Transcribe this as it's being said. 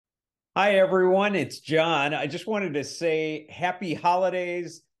Hi, everyone. It's John. I just wanted to say happy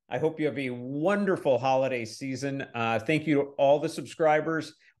holidays. I hope you have a wonderful holiday season. Thank you to all the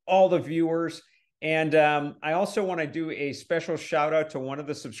subscribers, all the viewers. And I also want to do a special shout out to one of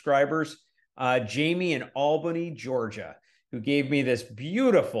the subscribers, Jamie in Albany, Georgia, who gave me this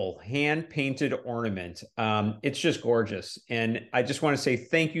beautiful hand painted ornament. It's just gorgeous. And I just want to say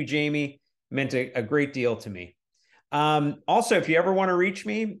thank you, Jamie. It meant a great deal to me. Also, if you ever want to reach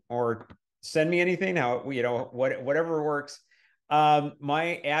me or send me anything, whatever works.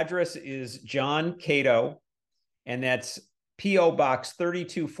 My address is John Cato, and that's P.O. Box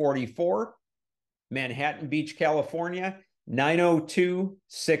 3244, Manhattan Beach, California,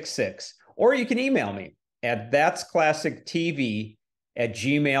 90266. Or you can email me at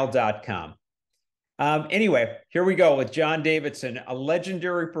that'sclassictv@gmail.com. Anyway, here we go with John Davidson, a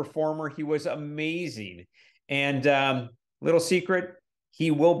legendary performer. He was amazing. And little secret, he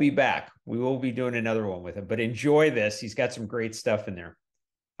will be back. We will be doing another one with him, but enjoy this. He's got some great stuff in there.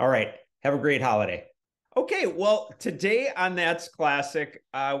 All right. Have a great holiday. Okay. Well, today on That's Classic,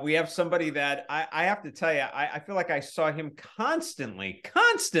 we have somebody that I have to tell you, I feel like I saw him constantly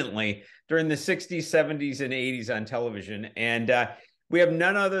during the 60s, 70s, and 80s on television. And we have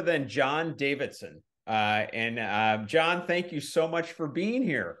none other than John Davidson. John, thank you so much for being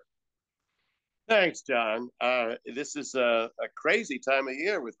here. Thanks, John. This is a crazy time of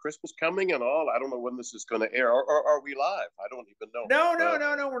year with Christmas coming and all. I don't know when this is going to air, or are we live? I don't even know. No.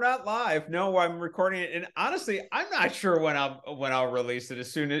 We're not live. No, I'm recording it, and honestly, I'm not sure when I'll release it.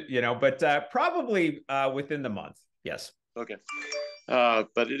 As soon as but probably within the month. Yes. Okay.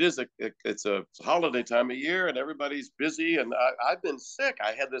 But it's a holiday time of year, and everybody's busy. And I've been sick.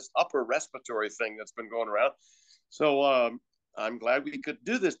 I had this upper respiratory thing that's been going around. So I'm glad we could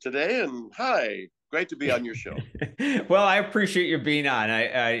do this today. And hi, great to be on your show. Well, I appreciate you being on.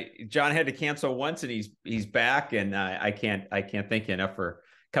 John had to cancel once, and he's back, and I can't thank you enough for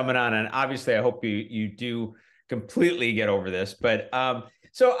coming on. And obviously, I hope you do completely get over this. But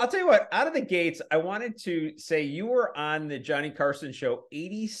so I'll tell you what. Out of the gates, I wanted to say you were on the Johnny Carson show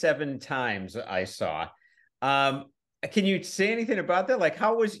 87 times. I saw. Can you say anything about that? Like,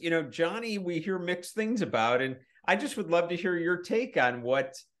 how was Johnny? We hear mixed things about, and I just would love to hear your take on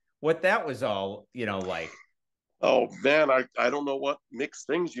what that was all, like. Oh man, I don't know what mixed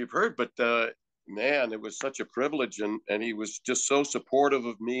things you've heard, but man, it was such a privilege, and he was just so supportive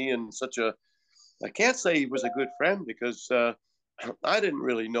of me, and I can't say he was a good friend because I didn't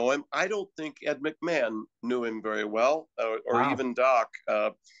really know him. I don't think Ed McMahon knew him very well, or Wow. even Doc.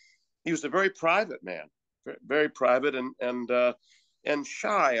 He was a very private man, very private and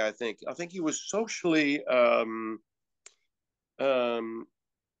shy. I think he was socially um,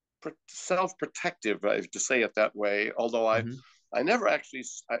 self-protective, to say it that way. Although Mhm. I never actually,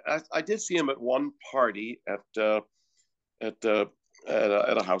 I did see him at one party at a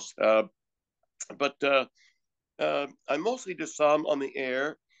house, but I mostly just saw him on the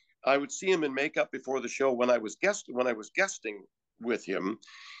air. I would see him in makeup before the show when I was guesting with him,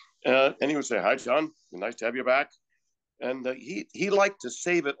 and he would say, "Hi, John. Nice to have you back." And he liked to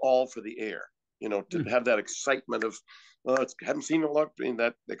save it all for the air, to Mm. have that excitement of, haven't seen a lot in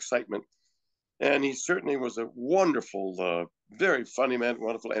that excitement. And he certainly was a wonderful, very funny man,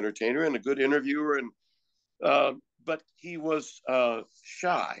 wonderful entertainer, and a good interviewer. And but he was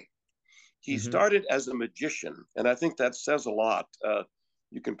shy. He Mhm. started as a magician, and I think that says a lot.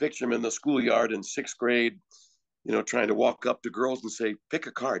 You can picture him in the schoolyard in sixth grade, trying to walk up to girls and say, "Pick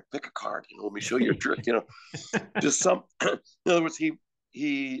a card, pick a card. Let me show you a trick." Just some. In other words, I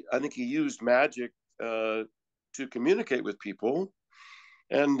think he used magic to communicate with people,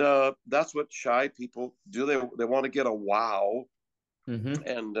 and that's what shy people do. They want to get a wow, Mhm.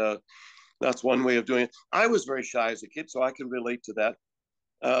 and that's one way of doing it. I was very shy as a kid, so I can relate to that.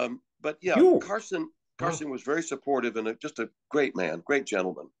 But yeah, You. Carson Wow. was very supportive and just a great man, great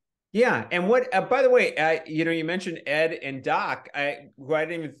gentleman. Yeah, and what? By the way, you mentioned Ed and Doc, who I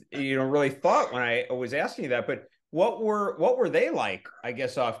didn't even really thought when I was asking you that. But what were they like? I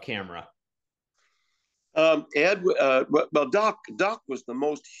guess off camera. Ed, well, Doc was the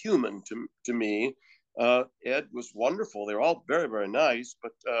most human to me. Ed was wonderful. They're all very, very nice.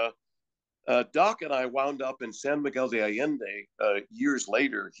 But Doc and I wound up in San Miguel de Allende years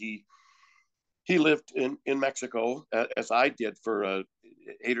later. He lived in Mexico, as I did for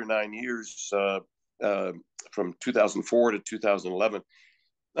 8 or 9 years, from 2004 to 2011.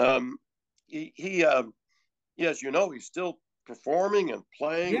 He Yes, he's still performing and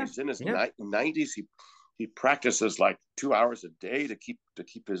playing. Yeah, He's in his yeah. 90s. He practices like 2 hours a day to keep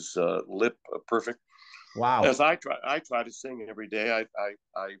his lip perfect. Wow. As I try to sing every day. I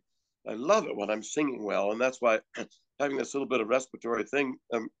I love it when I'm singing well, and that's why having this little bit of respiratory thing,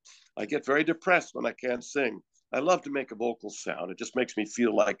 I get very depressed when I can't sing. I love to make a vocal sound. It just makes me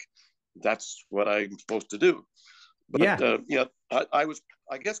feel like that's what I'm supposed to do. But Yeah. yeah, I was,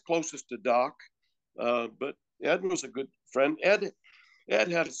 I guess, closest to Doc, but Ed was a good friend. Ed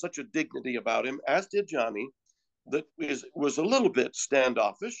had such a dignity about him, as did Johnny, that was a little bit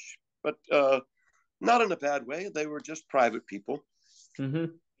standoffish, but not in a bad way. They were just private people. Mm-hmm.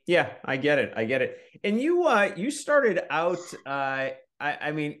 Yeah, I get it. I get it. And you started out.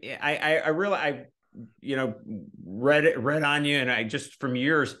 I mean, I really, read on you, and I just from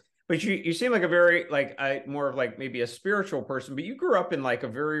years. But you seem like a very like more of like maybe a spiritual person. But you grew up in like a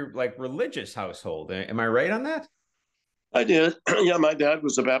very like religious household. Am I right on that? I did. Yeah, my dad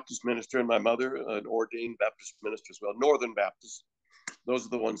was a Baptist minister, and my mother an ordained Baptist minister as well. Northern Baptist. Those are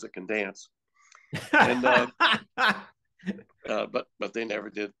the ones that can dance. And but they never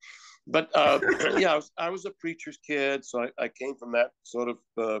did. But yeah, I was a preacher's kid, so I came from that sort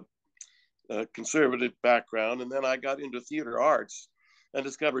of conservative background, and then I got into theater arts and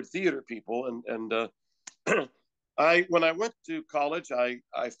discovered theater people. And I when I went to college, I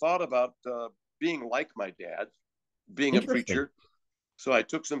thought about being like my dad, being a Interesting. preacher. So I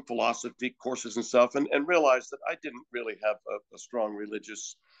took some philosophy courses and stuff, and realized that I didn't really have a strong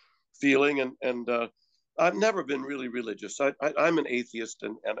religious feeling, and I've never been really religious. I'm an atheist,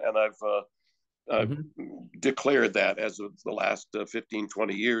 and I've Mm-hmm. declared that as of the last 15,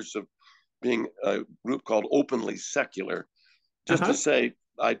 20 years of being a group called Openly Secular, just to Uh-huh. say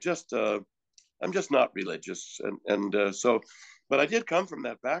I'm just not religious, and so, but I did come from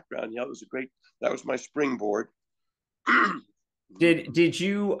that background. Yeah, it was a great. That was my springboard. Did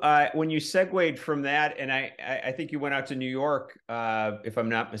you when you segued from that, and I think you went out to New York, if I'm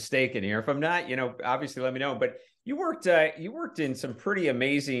not mistaken here. If I'm not, obviously let me know. But you worked in some pretty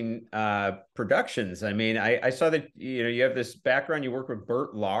amazing productions. I mean, I saw that you have this background. You worked with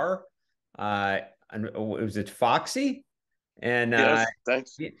Bert Lahr, and was it Foxy? And Yes,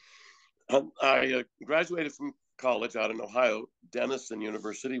 thanks. I graduated from college out in Ohio, Denison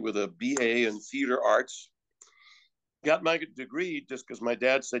University, with a BA in theater arts. Got my degree just because my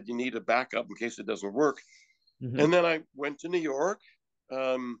dad said you need a backup in case it doesn't work. And Mhm. then I went to New York.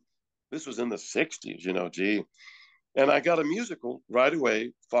 Um, this was in the 60s, gee. And I got a musical right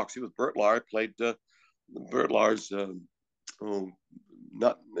away. Foxy with Bert Lahr. Played Bert Lahr's, oh,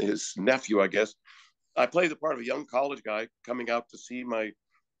 not his nephew, I guess. I played the part of a young college guy coming out to see my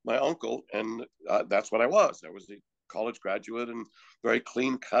uncle, and that's what I was. I was a college graduate and very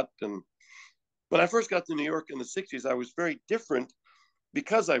clean cut. And when I first got to New York in the 60s, I was very different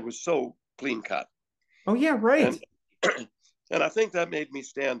because I was so clean cut. Oh yeah, right. And and I think that made me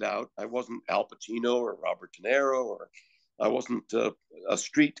stand out. I wasn't Al Pacino or Robert De Niro, or I wasn't a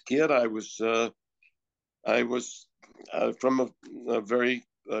street kid. I was from a very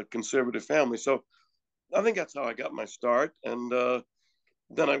conservative family. So I think that's how I got my start. And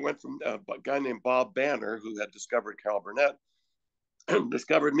then I went from a guy named Bob Banner, who had discovered Carol Burnett,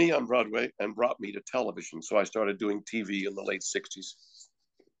 discovered me on Broadway and brought me to television. So I started doing TV in the late 60s.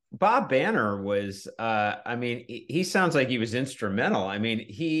 Bob Banner was I mean, he sounds like he was instrumental. I mean,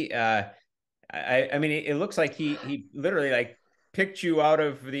 I mean, it looks like he literally like picked you out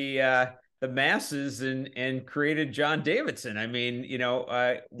of the masses and created John Davidson. I mean,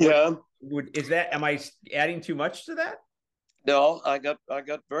 what Yeah. is that? Am I adding too much to that? No, I got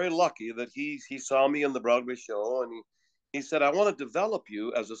very lucky that he saw me in the Broadway show, and he said, I want to develop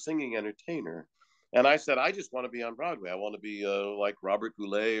you as a singing entertainer. And I said, I just want to be on Broadway. I want to be like Robert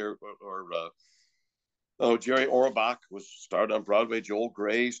Goulet or Jerry Orbach was started on Broadway. Joel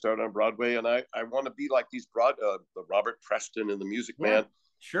Grey started on Broadway, and I want to be like these the Robert Preston and the Music Yeah, Man.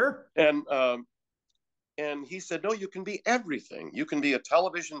 sure. And he said, no, you can be everything. You can be a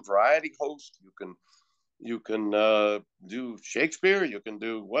television variety host. You can do Shakespeare. You can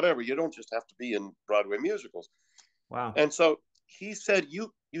do whatever. You don't just have to be in Broadway musicals. Wow. And so he said,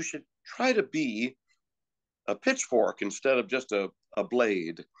 you should try to be a pitchfork instead of just a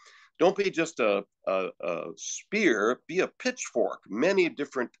blade. Don't be just a spear, be a pitchfork. Many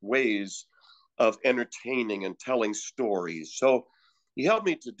different ways of entertaining and telling stories. So he helped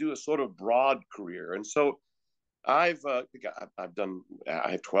me to do a sort of broad career. And so I've done,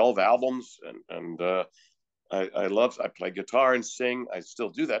 I have 12 albums, and I play guitar and sing. I still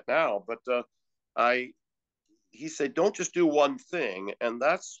do that now, but I he said, don't just do one thing. And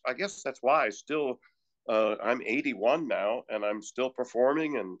I guess that's why I'm 81 now, and I'm still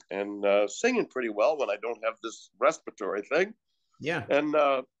performing and singing pretty well when I don't have this respiratory thing. Yeah. And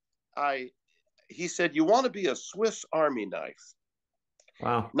he said, you want to be a Swiss Army knife.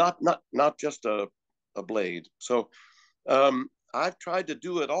 Wow. Not just a blade. So I've tried to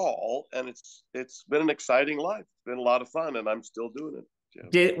do it all, and it's been an exciting life. It's been a lot of fun, and I'm still doing it.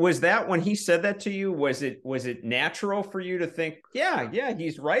 Was that when he said that to you? Was it natural for you to think, yeah,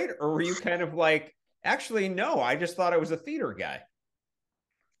 he's right, or were you kind of like, actually, no, I just thought I was a theater guy?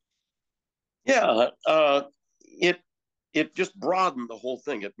 Yeah, it just broadened the whole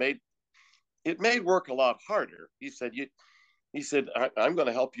thing. It made work a lot harder. He said, I'm going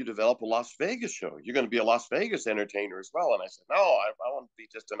to help you develop a Las Vegas show. You're going to be a Las Vegas entertainer as well. And I said, no, I want to be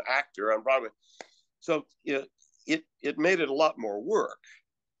just an actor on Broadway. So it made it a lot more work.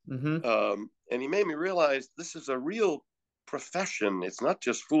 And he made me realize this is a real profession. It's not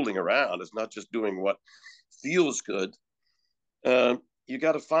just fooling around. It's not just doing what feels good. You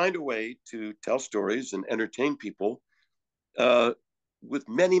got to find a way to tell stories and entertain people with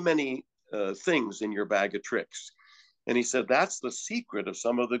many, many things in your bag of tricks. And he said that's the secret of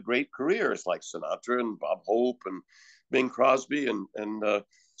some of the great careers like Sinatra and Bob Hope and Bing Crosby and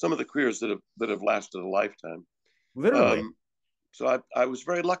some of the careers that have lasted a lifetime. Literally. So I was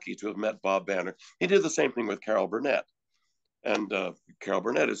very lucky to have met Bob Banner. He did the same thing with Carol Burnett. And Carol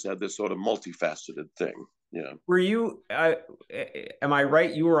Burnett has had this sort of multifaceted thing. Yeah. Were you, am I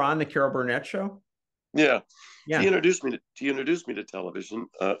right? You were on the Carol Burnett show? Yeah. Yeah. She introduced me to television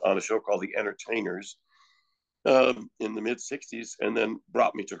on a show called The Entertainers in the mid 60s, and then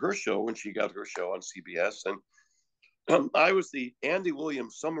brought me to her show when she got her show on CBS. And I was the Andy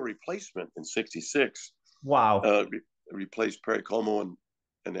Williams summer replacement in 66. Wow. Replaced Perry Como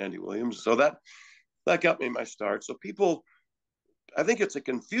and Andy Williams. So that got me my start. So people, I think it's a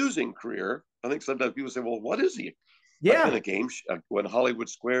confusing career. I think sometimes people say, well, what is he? Yeah. In a game, when Hollywood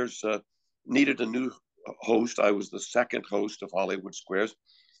Squares needed a new host, I was the second host of Hollywood Squares.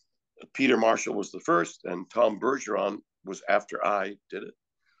 Peter Marshall was the first, and Tom Bergeron was after I did it.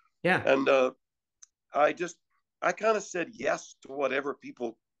 Yeah. And I kind of said yes to whatever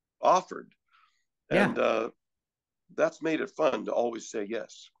people offered. And that's made it fun to always say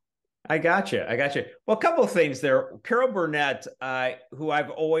yes. I got you. Well, a couple of things there. Carol Burnett, who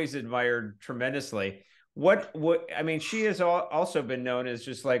I've always admired tremendously. I mean, she has also been known as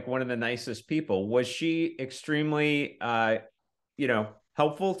just like one of the nicest people. Was she extremely,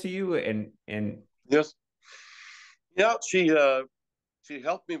 helpful to you? And yes, yeah, she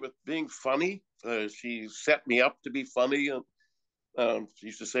helped me with being funny. She set me up to be funny. She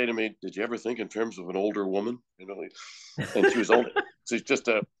used to say to me, "Did you ever think in terms of an older woman?" And she was older. She's just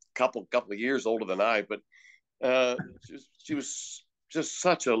a couple of years older than I, but she was just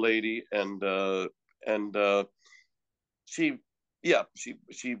such a lady, and she,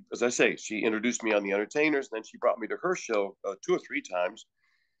 as I say, she introduced me on The Entertainers, and then she brought me to her show 2 or 3 times.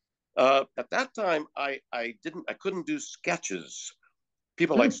 At that time, I couldn't do sketches.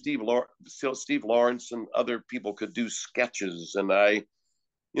 People like Steve Lawrence and other people could do sketches, and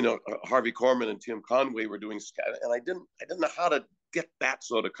Harvey Korman and Tim Conway were doing sketches, and I didn't know how to get that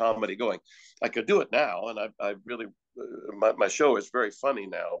sort of comedy going. I could do it now, and I really my show is very funny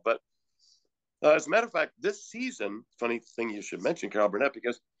now. But as a matter of fact, this season, funny thing you should mention Carol Burnett,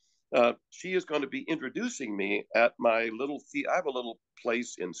 because she is going to be introducing me at my I have a little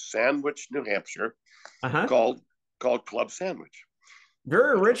place in Sandwich, New Hampshire, called Club Sandwich.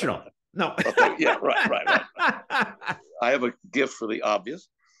 Very original. No. Yeah, right. I have a gift for the obvious.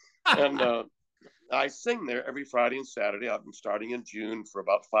 And I sing there every Friday and Saturday. I've been starting in June for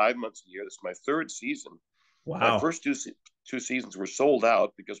about 5 months a year. This is my 3rd season. Wow. My first two seasons were sold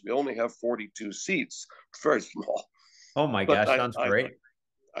out because we only have 42 seats. Very small. Oh my gosh, sounds great.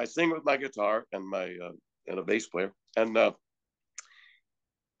 I sing with my guitar and and a bass player. And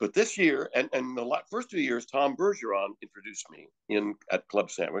but this year and the first 2 years, Tom Bergeron introduced me at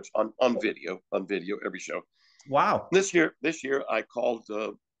Club Sandwich on video every show. Wow. This year I called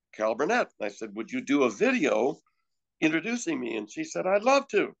Carol Burnett and I said, "Would you do a video introducing me?" And she said, "I'd love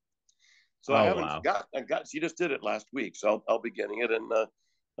to." So I haven't got. She just did it last week, so I'll be getting it, and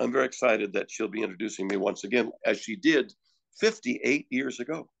I'm very excited that she'll be introducing me once again, as she did 58 years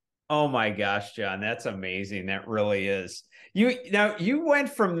ago. Oh my gosh, John, that's amazing. That really is. You went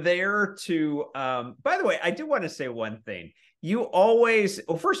from there to. By the way, I do want to say one thing. You always.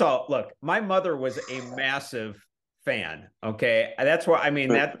 Well, first of all, look, my mother was a massive fan. Okay, that's why. I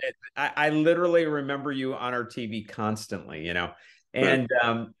mean, I literally remember you on our TV constantly.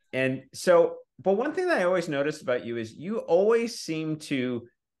 And so, but one thing that I always noticed about you is you always seem to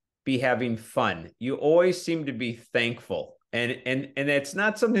be having fun. You always seem to be thankful. And it's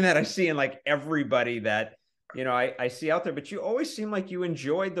not something that I see in like everybody that, I see out there, but you always seem like you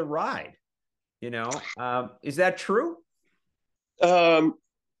enjoyed the ride. Is that true? Um,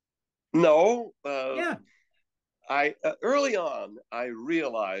 no, Yeah. I early on I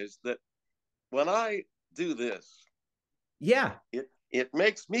realized that when I do this, Yeah. it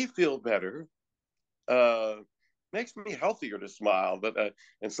makes me feel better, uh, makes me healthier to smile. But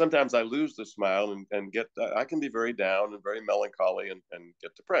and sometimes I lose the smile and get I can be very down and very melancholy and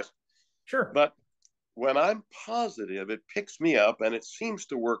get depressed. Sure. But when I'm positive, it picks me up and it seems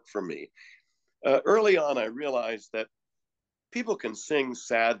to work for me. Early on, I realized that people can sing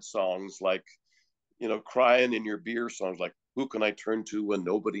sad songs like, crying in your beer songs like "Who Can I Turn to When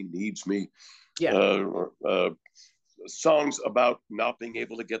Nobody Needs Me," Yeah. or songs about not being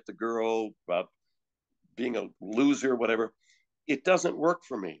able to get the girl, about being a loser, whatever. It doesn't work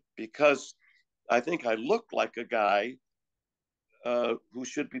for me because I think I look like a guy who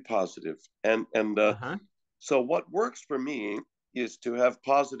should be positive, and Uh-huh. so what works for me is to have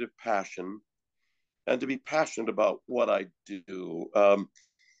positive passion and to be passionate about what I do.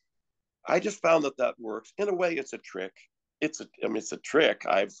 I just found that works. In a way, it's a trick. It's a trick.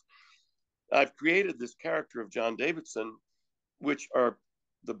 I've created this character of John Davidson, which are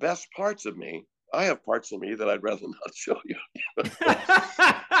the best parts of me. I have parts of me that I'd rather not show you.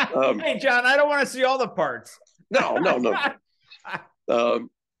 Hey, John, I don't want to see all the parts. No.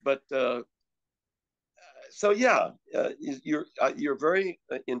 But so yeah, you're very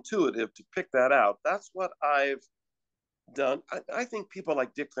intuitive to pick that out. That's what I've done. I think people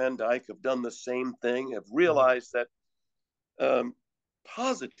like Dick Van Dyke have done the same thing. Have realized that um,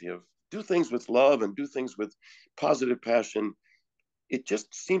 positive, do things with love and do things with positive passion. It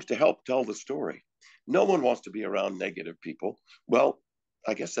just seems to help tell the story. No one wants to be around negative people. Well,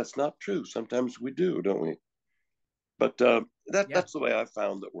 I guess that's not true. Sometimes we do, don't we? But Yeah. that's the way I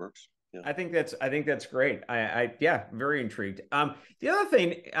found that works. Yeah. I think that's great. Yeah, very intrigued. The other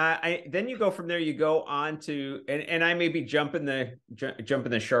thing, then you go from there, you go on to, and I may be jumping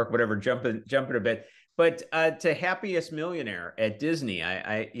the shark, whatever, jumping a bit, but to Happiest Millionaire at Disney,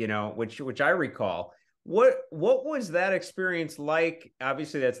 which I recall. What was that experience like?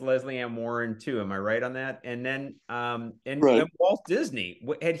 Obviously, that's Leslie Ann Warren too. Am I right on that? And then and Right. Walt Disney,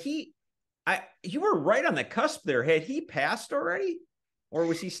 had he? You were right on the cusp there. Had he passed already? Or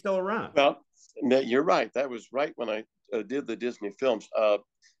was he still around? Well, you're right. That was right when I did the Disney films.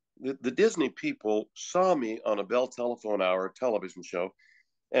 The Disney people saw me on a Bell Telephone Hour television show,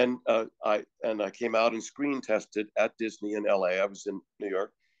 and I came out and screen tested at Disney in L.A. I was in New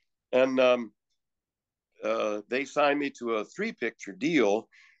York, and they signed me to a 3-picture deal.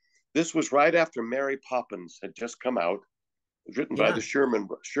 This was right after Mary Poppins had just come out. It was written by Yeah. the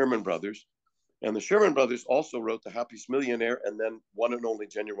Sherman brothers. And the Sherman brothers also wrote The Happiest Millionaire and then One and Only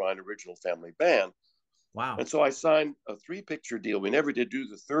Genuine Original Family Band. Wow. And so I signed a 3-picture deal. We never did do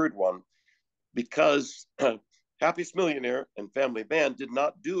the third one because Happiest Millionaire and Family Band did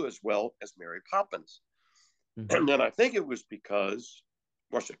not do as well as Mary Poppins. Mm-hmm. And then I think it was because,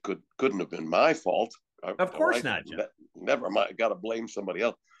 of course, it couldn't have been my fault. Of course not, John. Never mind. Got to blame somebody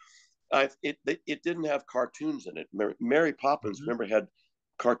else. It didn't have cartoons in it. Mary Poppins, Mm-hmm. remember, had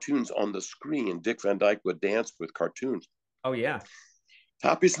cartoons on the screen. Dick Van Dyke would dance with cartoons. Oh yeah.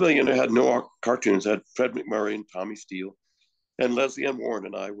 Happiest Millionaire had no cartoons. Had Fred MacMurray and Tommy Steele, and Leslie Ann Warren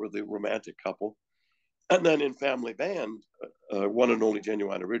and I were the romantic couple. And then in Family Band, One and Only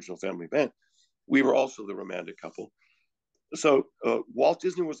Genuine Original Family Band, we were also the romantic couple. So Walt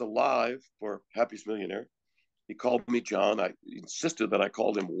Disney was alive for Happiest Millionaire. He called me John. I insisted that I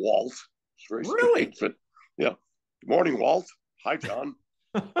called him Walt. It's very Really? strange, but yeah. Good morning, Walt. Hi, John.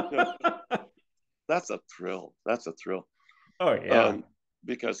 That's a thrill. That's a thrill. Oh yeah.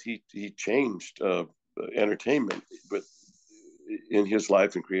 Because he changed entertainment in his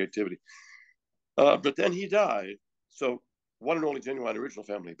life and creativity. But then he died. So One and Only Genuine Original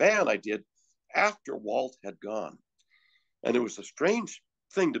Family Band I did after Walt had gone. And it was a strange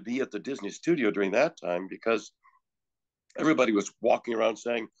thing to be at the Disney studio during that time because everybody was walking around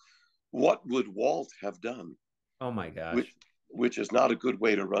saying, what would Walt have done? Oh my gosh. Which is not a good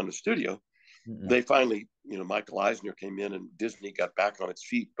way to run a studio. Mm-mm. They finally, Michael Eisner came in and Disney got back on its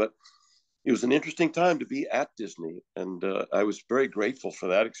feet. But it was an interesting time to be at Disney. And I was very grateful for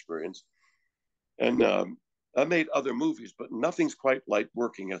that experience. And I made other movies, but nothing's quite like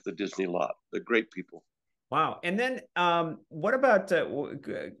working at the Disney lot. They're great people. Wow. And then what about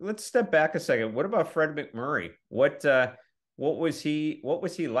let's step back a second. What about Fred MacMurray? What was he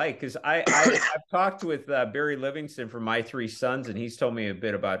like? Because I've talked with Barry Livingston from My Three Sons, and he's told me a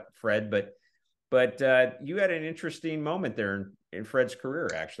bit about Fred, but you had an interesting moment there in Fred's career,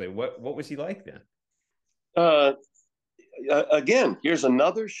 actually. What was he like then? Again, here's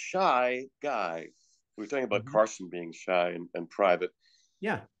another shy guy. We were talking about Carson being shy and private.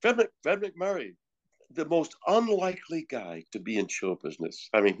 Yeah. Fred MacMurray, the most unlikely guy to be in show business.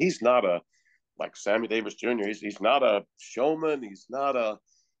 I mean, he's not a like Sammy Davis Jr. He's not a showman. He's not a.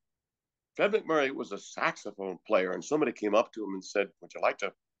 Fred MacMurray was a saxophone player, and somebody came up to him and said, "Would you like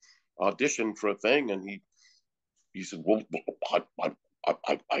to audition for a thing?" And he said, "Well,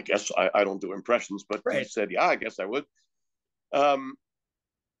 I guess I don't do impressions," but he said, "Yeah, I guess I would."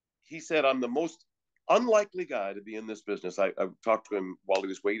 He said, "I'm the most unlikely guy to be in this business." I talked to him while he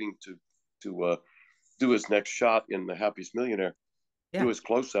was waiting to do his next shot in The Happiest Millionaire, do his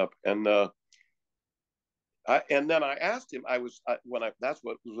close up, and then I asked him. When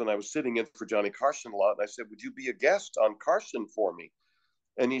I was sitting in for Johnny Carson a lot, and I said, "Would you be a guest on Carson for me?"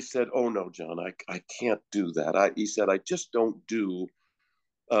 And he said, "Oh no, John, I can't do that." He said, "I just don't do.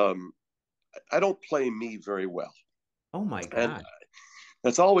 I don't play me very well." Oh my God. And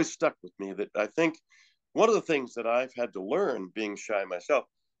that's always stuck with me. That I think one of the things that I've had to learn, being shy myself,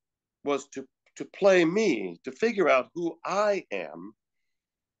 was to play me, to figure out who I am.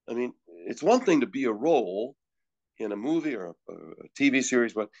 I mean, it's one thing to be a role in a movie or a TV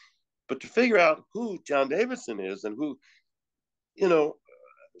series, but to figure out who John Davidson is and who, you know,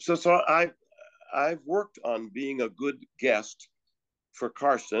 so I've worked on being a good guest for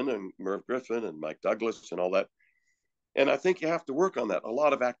Carson and Merv Griffin and Mike Douglas and all that. And I think you have to work on that. A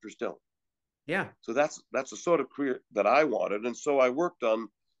lot of actors don't. Yeah. So that's the sort of career that I wanted. And so I worked on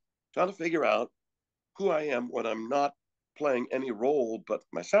trying to figure out who I am when I'm not playing any role but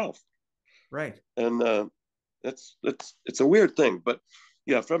myself. Right. And it's a weird thing, but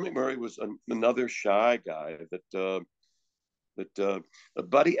yeah, Fred MacMurray was another shy guy that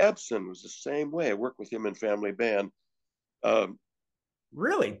Buddy Ebsen was the same way. I worked with him in Family Band.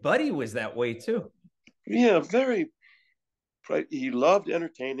 Really? Buddy was that way too. Yeah, very. He loved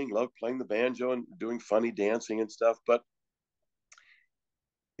entertaining, loved playing the banjo and doing funny dancing and stuff. But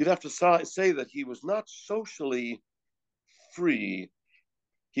you'd have to say that he was not socially free.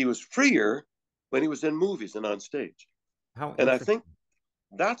 He was freer when he was in movies and on stage. And I think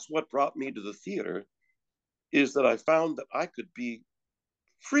that's what brought me to the theater, is that I found that I could be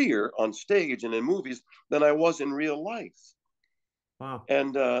freer on stage and in movies than I was in real life. Wow.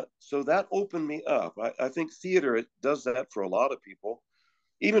 And so that opened me up. I think theater, it does that for a lot of people,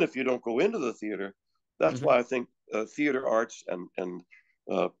 even if you don't go into the theater. That's why I think theater arts and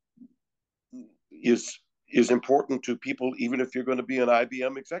is important to people, even if you're going to be an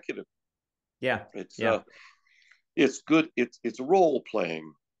IBM executive. Yeah. It's good. It's role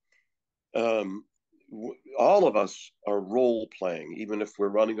playing. All of us are role playing, even if we're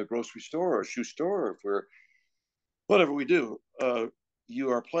running a grocery store or a shoe store, or if we're whatever we do. You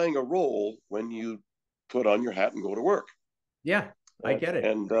are playing a role when you put on your hat and go to work. Yeah, I get it.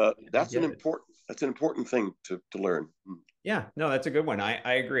 And that's an important thing to learn. Yeah, no, that's a good one.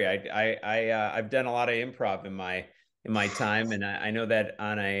 I agree. I've done a lot of improv in my time, and I know that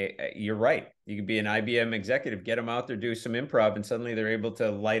you're right. You could be an IBM executive, get them out there, do some improv, and suddenly they're able to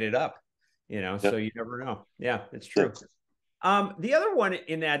light it up. So you never know. Yeah, it's true. The other one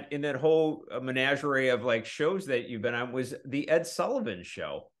in that whole menagerie of like shows that you've been on was the Ed Sullivan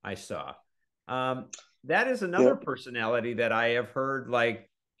Show. I saw. That is another personality that I have heard. Like,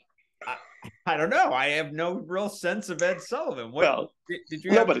 I don't know. I have no real sense of Ed Sullivan. Did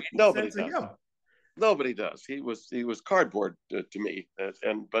you have any sense of him? Nobody does. He was cardboard to me,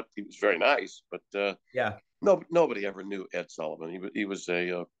 but he was very nice. But nobody ever knew Ed Sullivan. He was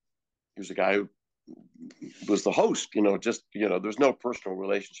a guy who was the host. There's no personal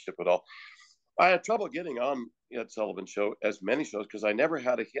relationship at all. I had trouble getting on Ed Sullivan Show, as many shows, because I never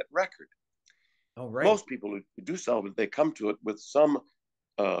had a hit record. Oh, right. Most people who do Sullivan, they come to it with some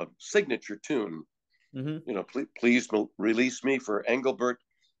signature tune. Please release me for Engelbert,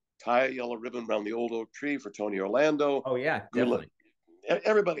 tie a yellow ribbon around the old oak tree for Tony Orlando. Oh yeah, definitely.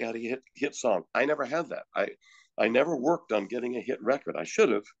 Everybody had a hit song. I never had that. I never worked on getting a hit record. I should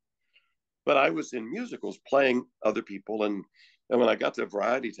have, but I was in musicals playing other people, and when I got to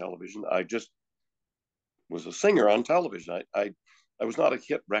variety television, I just was a singer on television. I was not a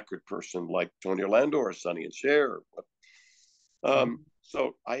hit record person like Tony Orlando or Sonny and Cher.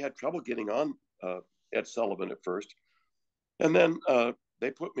 So I had trouble getting on Ed Sullivan at first. And then they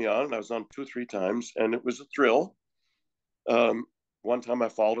put me on, and I was on 2 or 3 times, and it was a thrill. One time I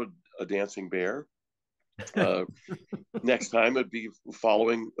followed a dancing bear. Next time it'd be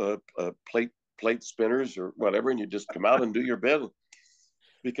following plate spinners or whatever, and you just come out and do your bit,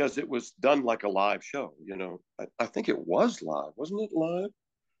 because it was done like a live show. I think it was live. Wasn't it live?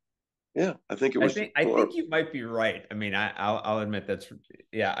 Yeah, I think it was. I think you might be right. I mean, I'll admit that's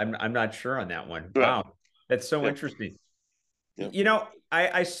yeah. I'm not sure on that one. Right. Wow, that's so Yeah. interesting. Yeah. You know,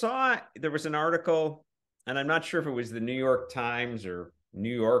 I saw there was an article, and I'm not sure if it was the New York Times or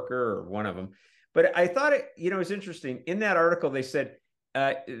New Yorker or one of them, but I thought it, you know, it was interesting. In that article, they said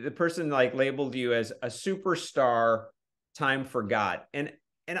the person like labeled you as a superstar time forgot. And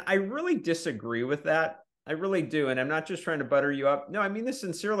I really disagree with that. I really do. And I'm not just trying to butter you up. No, I mean this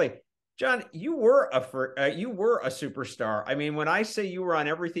sincerely. John, you were a superstar. I mean, when I say you were on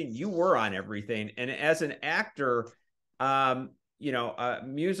everything, you were on everything. And as an actor, you know, a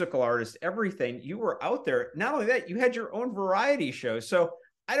musical artist, everything, you were out there. Not only that, you had your own variety show. So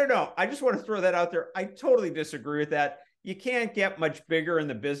I don't know. I just want to throw that out there. I totally disagree with that. You can't get much bigger in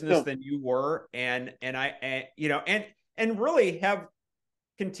the business No. than you were, you know, and really have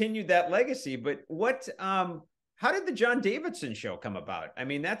continued that legacy. But what how did the John Davidson show come about? I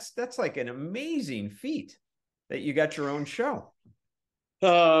mean, that's like an amazing feat that you got your own show.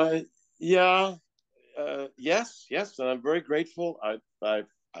 Yeah. Yes, and I'm very grateful. I've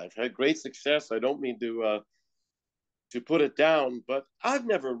had great success. I don't mean to put it down, but I've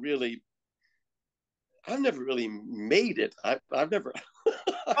never really made it. I've never.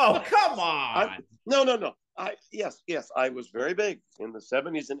 Oh, come on! No. Yes. I was very big in the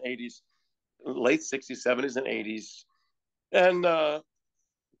 70s and 80s, late 60s, 70s, and 80s, and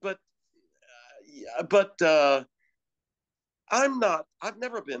I'm not. I've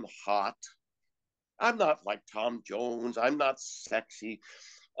never been hot. I'm not like Tom Jones. I'm not sexy.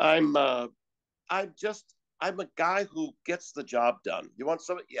 I'm I'm a guy who gets the job done. You want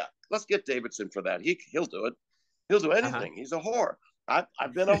somebody? Yeah, let's get Davidson for that. He'll do it. He'll do anything. He's a whore. I've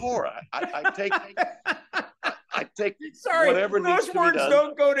been a whore. I take Sorry, whatever needs those to be words done.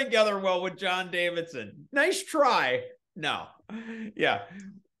 don't go together well with John Davidson. Nice try. No. Yeah.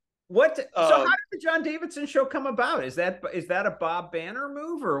 What so how did the John Davidson show come about? Is that a Bob Banner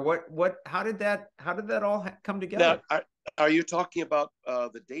move, or what how did that all come together? Now, are you talking about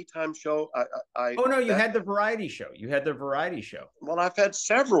the daytime show? Oh no, you had the variety show. You had the variety show. Well, I've had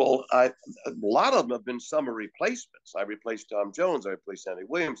several. A lot of them have been summer replacements. I replaced Tom Jones. I replaced Andy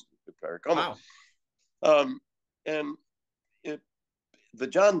Williams. Wow. And the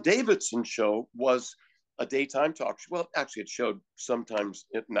John Davidson show was a daytime talk show. Well, actually, it showed sometimes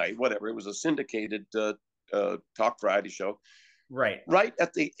at night. Whatever. It was a syndicated talk variety show. Right. Right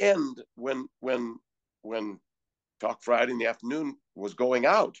at the end, when Talk Friday in the afternoon was going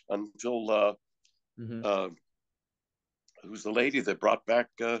out until who's the lady that brought back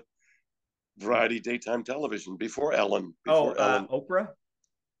variety daytime television before Ellen? Ellen. Oprah?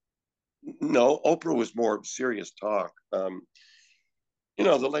 No, Oprah was more serious talk. You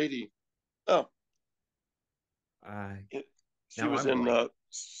know, the lady. Oh, she was in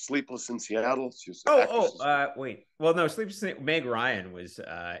Sleepless in Seattle. She was wait. Well, no, Sleepless. Meg Ryan was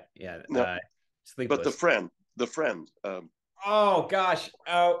no, Sleepless. But the friend. Oh gosh.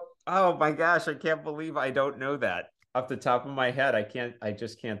 Oh my gosh, I can't believe I don't know that off the top of my head. I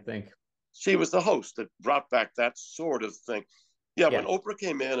just can't think. She was the host that brought back that sort of thing. Yeah, Yeah. when Oprah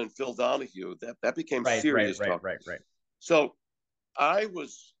came in and Phil Donahue, that became Right, serious talk. Right. So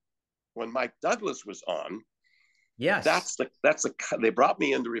when Mike Douglas was on. Yes. They brought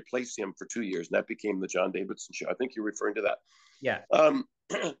me in to replace him for 2 years, and that became the John Davidson show. I think you're referring to that. Yeah.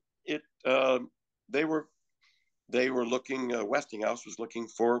 They were looking. Westinghouse was looking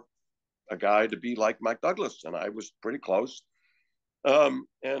for a guy to be like Mike Douglas, and I was pretty close. And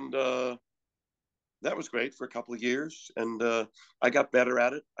that was great for a couple of years, and I got better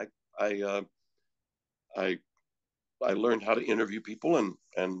at it. I learned how to interview people, and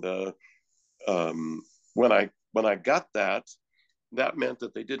when I got that meant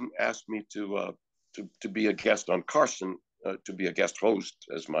that they didn't ask me to be a guest on Carson, to be a guest host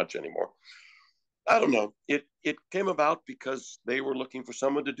as much anymore. I don't know. It came about because they were looking for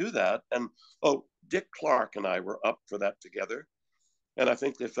someone to do that, and Dick Clark and I were up for that together, and I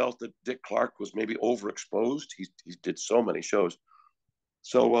think they felt that Dick Clark was maybe overexposed. He did so many shows,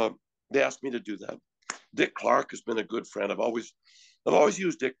 so they asked me to do that. Dick Clark has been a good friend. I've always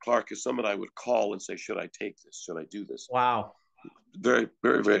used Dick Clark as someone I would call and say, "Should I take this? Should I do this?" Wow. Very,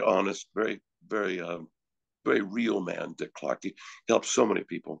 very, very honest. Very, very, very real man. Dick Clark. He helps so many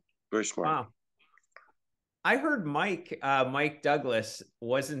people. Very smart. Wow. I heard Mike Douglas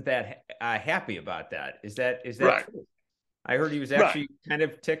wasn't that happy about that. Is that right. True? I heard he was actually kind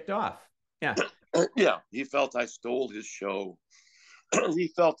of ticked off. Yeah. Yeah. He felt I stole his show. He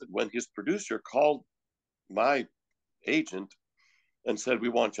felt that when his producer called my agent and said, "We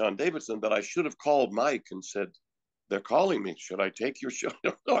want John Davidson," that I should have called Mike and said, they're calling me. Should I take your show?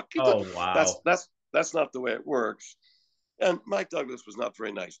 Oh, wow. That's not the way it works. And Mike Douglas was not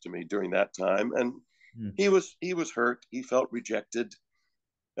very nice to me during that time. And he was hurt. He felt rejected.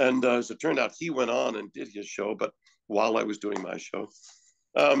 And as it turned out, he went on and did his show, but while I was doing my show,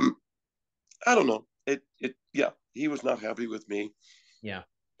 I don't know. Yeah, he was not happy with me. Yeah.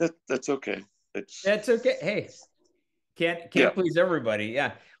 That's okay. That's okay. Hey, can't please everybody.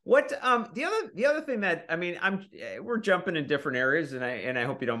 Yeah. What the other thing that, I mean, we're jumping in different areas, and I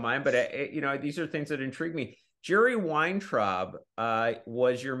hope you don't mind, but you know, these are things that intrigue me. Jerry Weintraub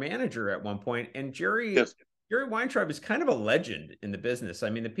was your manager at one point, and Jerry Weintraub is kind of a legend in the business. I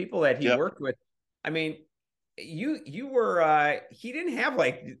mean, the people that he worked with, I mean, you were he didn't have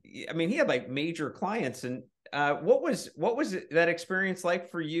like, I mean, he had like major clients. And what was that experience like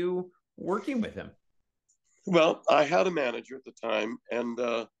for you working with him? Well, I had a manager at the time,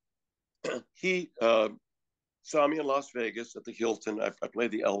 and he saw me in Las Vegas at the Hilton. I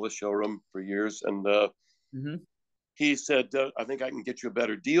played the Elvis showroom for years, and he said, I think I can get you a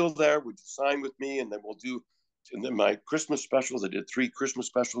better deal there. Would you sign with me? And then we'll do, and then my Christmas specials, I did 3 Christmas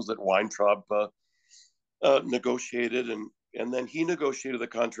specials that Weintraub negotiated. And then he negotiated the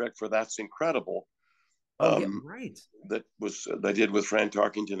contract for That's Incredible. Right. That I did with Fran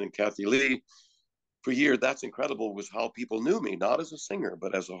Tarkington and Kathy Lee. For years, That's Incredible was how people knew me, not as a singer,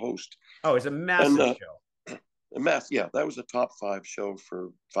 but as a host. Oh, it's a massive show. Yeah, that was a top 5 show for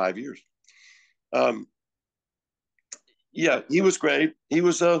 5 years. Yeah, he was great. He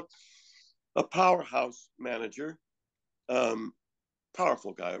was a powerhouse manager,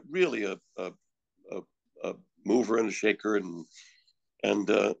 powerful guy, really a mover and a shaker, and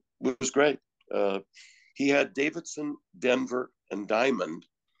was great. He had Davidson, Denver, and Diamond.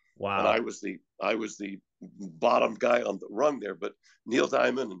 Wow. And I was the bottom guy on the rung there, but Neil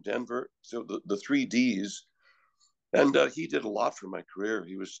Diamond and Denver, so the 3 Ds. And he did a lot for my career.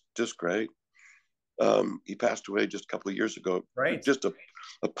 He was just great. He passed away just a couple of years ago. Right. Just a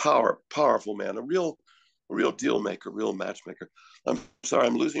powerful man, a real deal maker, real matchmaker. I'm sorry,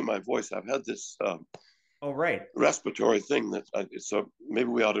 I'm losing my voice. I've had this respiratory thing that so maybe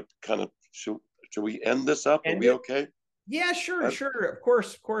we ought to kind of, should we end this up? Are we okay? Yeah, sure. Of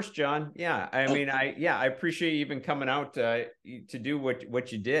course, John. Yeah. I mean, I appreciate you even coming out to do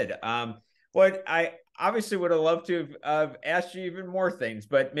what you did. What I obviously would have loved to have asked you even more things,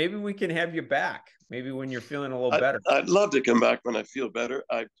 but maybe we can have you back. Maybe when you're feeling a little better. I'd love to come back when I feel better.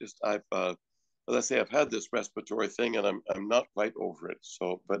 I've as I say, I've had this respiratory thing, and I'm not quite over it.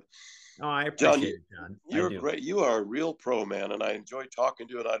 So, but I appreciate it, John. You're great. You are a real pro, man, and I enjoy talking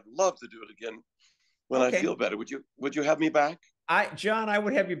to you. And I'd love to do it again when I feel better. Would you have me back? John, I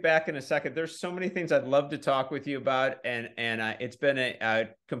would have you back in a second. There's so many things I'd love to talk with you about, and it's been a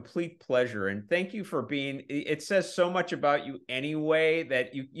complete pleasure. And thank you for being. It says so much about you anyway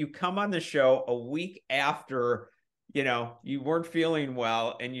that you come on the show a week after, you know, you weren't feeling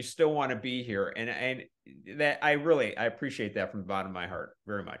well, and you still want to be here. And that I appreciate that from the bottom of my heart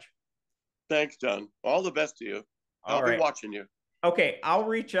very much. Thanks, John. All the best to you. I'll be watching you. Okay, I'll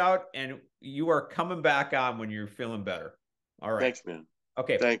reach out, and you are coming back on when you're feeling better. All right. Thanks, man.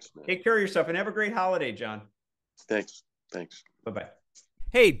 Okay. Thanks, man. Take care of yourself and have a great holiday, John. Thanks. Bye-bye.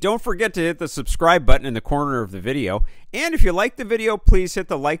 Hey, don't forget to hit the subscribe button in the corner of the video. And if you like the video, please hit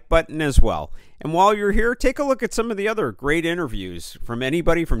the like button as well. And while you're here, take a look at some of the other great interviews from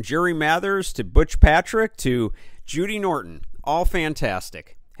anybody from Jerry Mathers to Butch Patrick to Judy Norton. All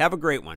fantastic. Have a great one.